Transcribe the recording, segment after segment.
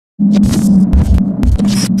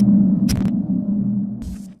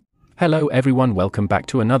Hello everyone, welcome back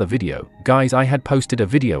to another video. Guys, I had posted a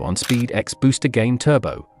video on Speed X Booster Game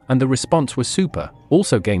Turbo, and the response was super.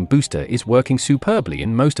 Also, Game Booster is working superbly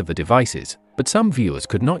in most of the devices, but some viewers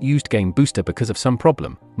could not use Game Booster because of some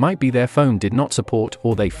problem. Might be their phone did not support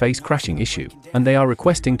or they face crashing issue, and they are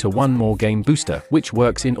requesting to one more Game Booster which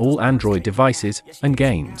works in all Android devices and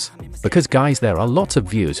games. Because guys, there are lots of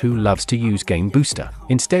viewers who loves to use Game Booster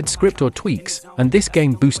instead script or tweaks, and this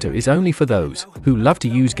Game Booster is only for those who love to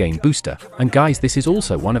use Game Booster. And guys, this is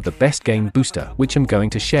also one of the best Game Booster which I'm going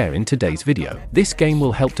to share in today's video. This game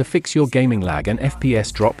will help to fix your gaming lag and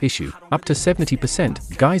FPS drop issue up to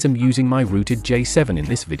 70%. Guys, I'm using my rooted J7 in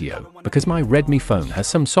this video because my Redmi phone has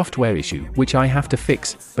some software issue which I have to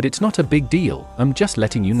fix, but it's not a big deal, I'm just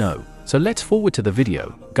letting you know. So let's forward to the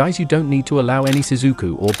video. Guys, you don't need to allow any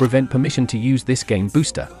Suzuku or prevent permission to use this Game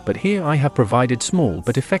Booster, but here I have provided small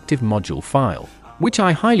but effective module file, which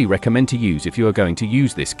I highly recommend to use if you are going to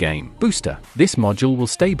use this Game Booster. This module will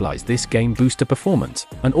stabilize this Game Booster performance,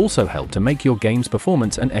 and also help to make your game's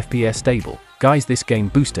performance and FPS stable. Guys, this Game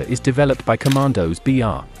Booster is developed by Commandos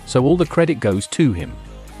BR, so all the credit goes to him.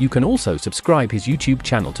 You can also subscribe his YouTube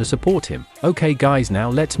channel to support him. Okay guys, now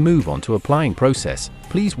let's move on to applying process.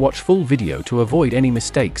 Please watch full video to avoid any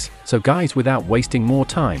mistakes. So guys, without wasting more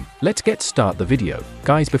time, let's start the video.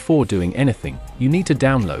 Guys, before doing anything, you need to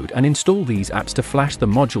download and install these apps to flash the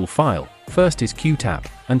module file. First is QTAP,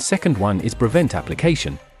 and second one is Prevent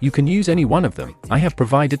application. You can use any one of them. I have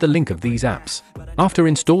provided the link of these apps. After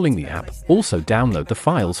installing the app, also download the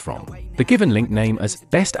files from the given link name as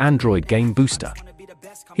Best Android Game Booster.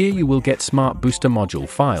 Here you will get Smart Booster module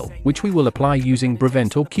file, which we will apply using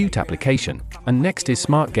Prevent or Qt application, and next is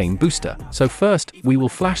Smart Game Booster. So first, we will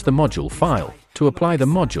flash the module file. To apply the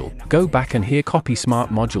module, go back and here copy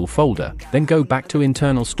Smart Module folder, then go back to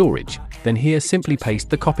internal storage, then here simply paste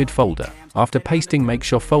the copied folder. After pasting, make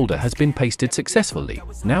sure folder has been pasted successfully.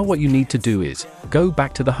 Now what you need to do is, go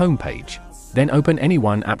back to the home page, then open any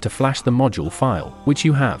one app to flash the module file, which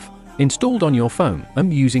you have installed on your phone.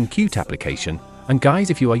 I'm using Qt application. And guys,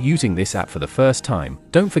 if you are using this app for the first time,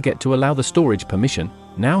 don't forget to allow the storage permission.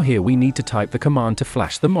 Now here we need to type the command to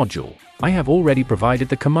flash the module. I have already provided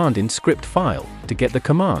the command in script file. To get the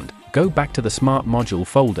command, go back to the Smart Module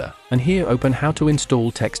folder, and here open how to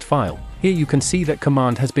install text file. Here you can see that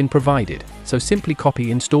command has been provided, so simply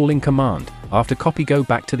copy installing command. After copy, go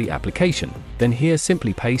back to the application, then here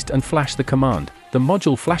simply paste and flash the command. The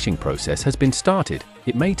module flashing process has been started.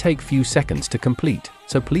 It may take few seconds to complete,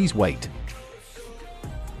 so please wait.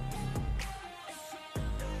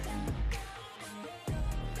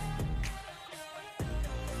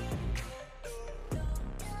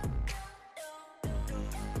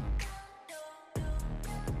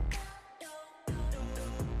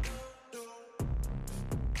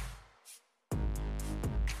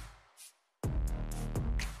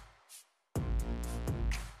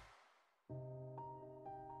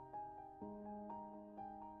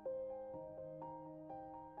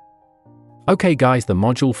 Okay guys, the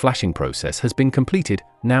module flashing process has been completed.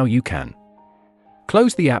 Now you can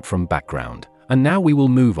close the app from background. And now we will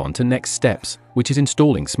move on to next steps, which is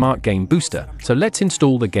installing Smart Game Booster. So let's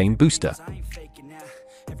install the Game Booster.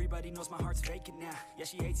 Everybody knows my heart's faking now. Yeah,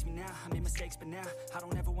 she hates me now. I made mistakes, but now I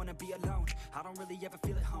don't ever want to be alone. I don't really ever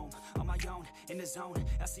feel at home. On my own, in the zone.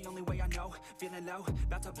 That's the only way I know. Feeling low,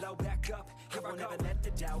 about to blow back up. Here I never let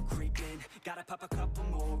the doubt creep in. Gotta pop a couple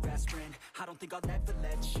more aspirin. I don't think I'll ever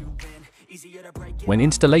let you in. Easier to break it. When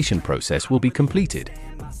installation process will be completed,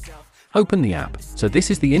 open the app. So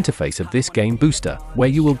this is the interface of this Game Booster, where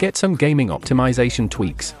you will get some gaming optimization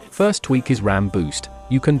tweaks. First tweak is RAM boost.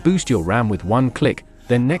 You can boost your RAM with one click.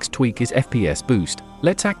 Then next tweak is FPS boost.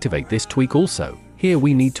 Let's activate this tweak also. Here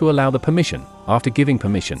we need to allow the permission. After giving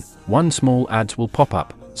permission, one small ads will pop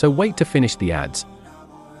up, so wait to finish the ads.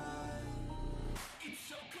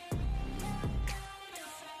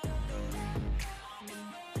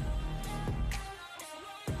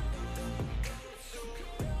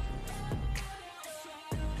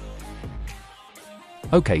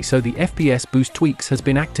 Okay, so the FPS boost tweaks has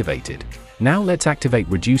been activated. Now let's activate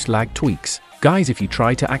reduce lag tweaks. Guys, if you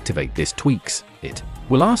try to activate this tweaks, it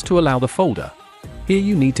will ask to allow the folder. Here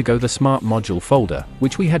you need to go the Smart Module folder,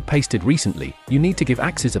 which we had pasted recently. You need to give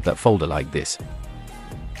access of that folder like this.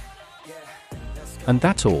 And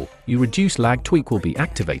that's all. Your reduce lag tweak will be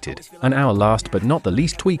activated. And our last but not the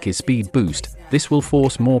least tweak is speed boost. This will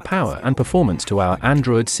force more power and performance to our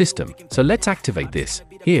Android system. So let's activate this.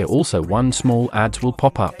 Here also one small ads will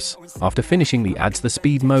pop up. After finishing the ads, the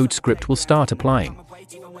speed mode script will start applying.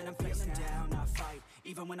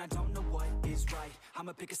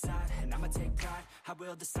 I'ma pick a side, and I'ma take pride. I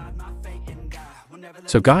will decide my fate, and I will never let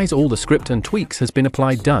So guys, all the script and tweaks has been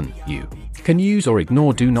applied done. You can use or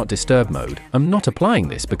ignore do not disturb mode. I'm not applying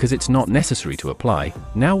this because it's not necessary to apply.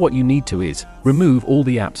 Now what you need to is remove all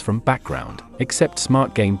the apps from background, except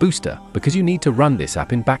Smart Game Booster, because you need to run this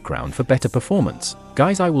app in background for better performance.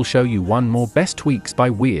 Guys, I will show you one more best tweaks by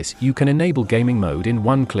Weers. You can enable gaming mode in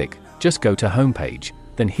one click. Just go to homepage,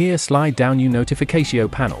 then here slide down you notification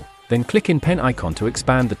panel. Then click in pen icon to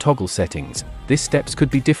expand the toggle settings. These steps could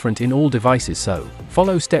be different in all devices, so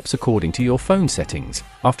follow steps according to your phone settings.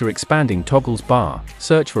 After expanding toggles bar,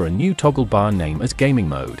 search for a new toggle bar name as gaming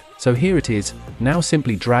mode. So here it is. Now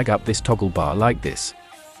simply drag up this toggle bar like this.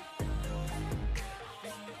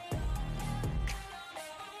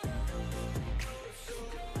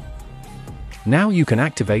 Now you can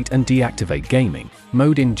activate and deactivate gaming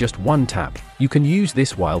mode in just one tap. You can use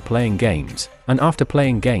this while playing games, and after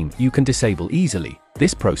playing game you can disable easily.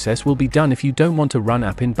 This process will be done if you don't want to run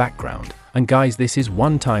app in background. And guys, this is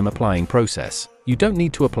one time applying process. You don't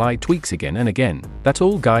need to apply tweaks again and again. That's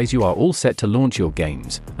all guys, you are all set to launch your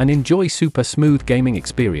games and enjoy super smooth gaming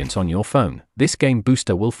experience on your phone. This game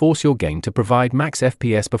booster will force your game to provide max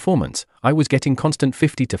FPS performance. I was getting constant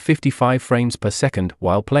 50 to 55 frames per second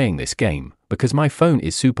while playing this game, because my phone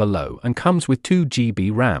is super low and comes with 2 GB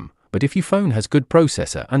RAM. But if your phone has good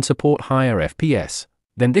processor and support higher FPS,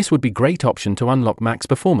 then this would be great option to unlock max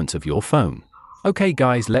performance of your phone. Okay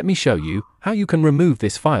guys, let me show you how you can remove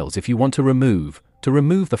these files if you want to remove. To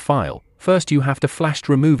remove the file, first you have to flash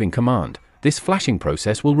removing command. This flashing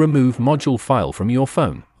process will remove module file from your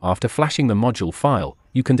phone. After flashing the module file,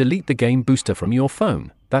 you can delete the game booster from your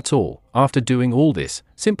phone. That's all. After doing all this,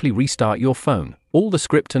 simply restart your phone. All the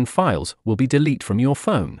script and files will be deleted from your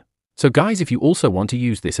phone. So guys, if you also want to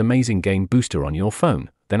use this amazing game booster on your phone,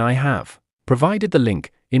 then I have provided the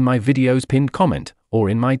link in my video's pinned comment or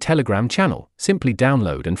in my Telegram channel. Simply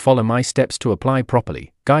download and follow my steps to apply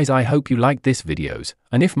properly. Guys, I hope you liked this videos,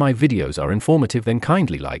 and if my videos are informative then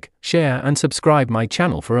kindly like, share and subscribe my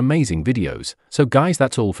channel for amazing videos. So guys,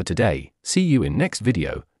 that's all for today. See you in next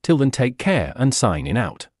video. Till then, take care and sign in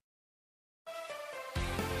out.